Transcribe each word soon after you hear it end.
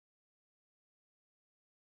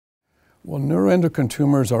Well, neuroendocrine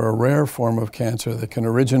tumors are a rare form of cancer that can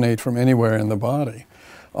originate from anywhere in the body,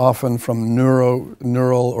 often from neural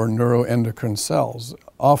or neuroendocrine cells.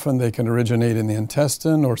 Often they can originate in the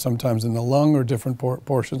intestine or sometimes in the lung or different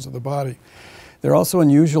portions of the body. They're also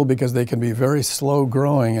unusual because they can be very slow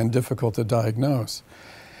growing and difficult to diagnose.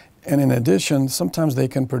 And in addition, sometimes they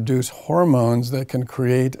can produce hormones that can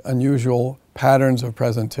create unusual patterns of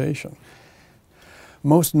presentation.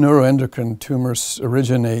 Most neuroendocrine tumors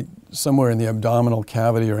originate somewhere in the abdominal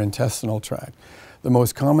cavity or intestinal tract, the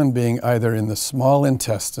most common being either in the small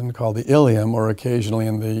intestine, called the ileum, or occasionally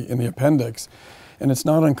in the appendix. And it's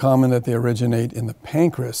not uncommon that they originate in the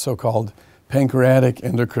pancreas, so-called pancreatic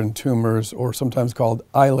endocrine tumors, or sometimes called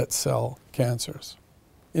islet cell cancers.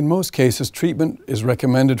 In most cases, treatment is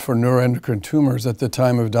recommended for neuroendocrine tumors at the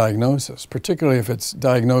time of diagnosis, particularly if it's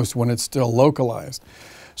diagnosed when it's still localized.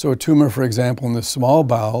 So a tumor, for example, in the small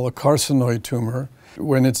bowel, a carcinoid tumor,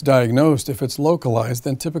 when it's diagnosed, if it's localized,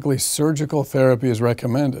 then typically surgical therapy is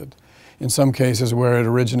recommended. In some cases where it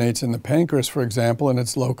originates in the pancreas, for example, and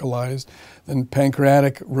it's localized, then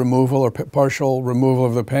pancreatic removal or partial removal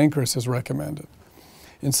of the pancreas is recommended.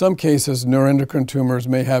 In some cases, neuroendocrine tumors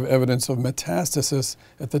may have evidence of metastasis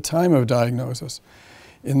at the time of diagnosis.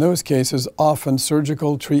 In those cases, often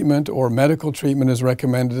surgical treatment or medical treatment is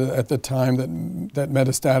recommended at the time that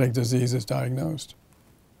metastatic disease is diagnosed.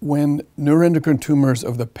 When neuroendocrine tumors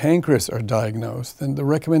of the pancreas are diagnosed, then the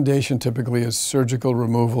recommendation typically is surgical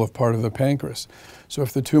removal of part of the pancreas. So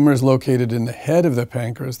if the tumor is located in the head of the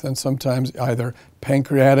pancreas, then sometimes either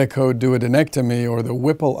pancreaticoduodenectomy or the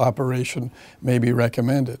Whipple operation may be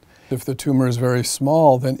recommended. If the tumor is very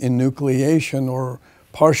small, then enucleation or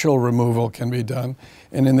partial removal can be done.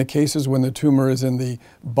 And in the cases when the tumor is in the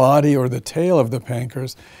body or the tail of the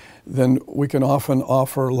pancreas, then we can often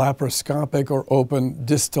offer laparoscopic or open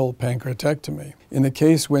distal pancreatectomy. In the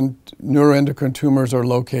case when neuroendocrine tumors are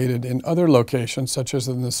located in other locations, such as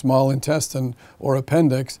in the small intestine or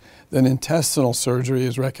appendix, then intestinal surgery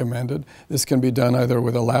is recommended. This can be done either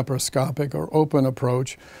with a laparoscopic or open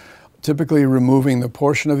approach, typically removing the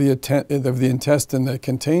portion of the intestine that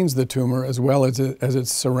contains the tumor as well as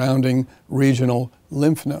its surrounding regional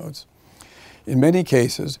lymph nodes. In many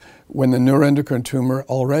cases, when the neuroendocrine tumor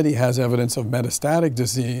already has evidence of metastatic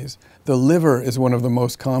disease, the liver is one of the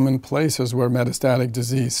most common places where metastatic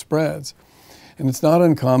disease spreads. And it's not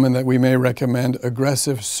uncommon that we may recommend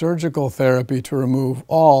aggressive surgical therapy to remove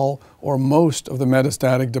all or most of the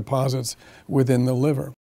metastatic deposits within the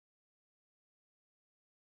liver.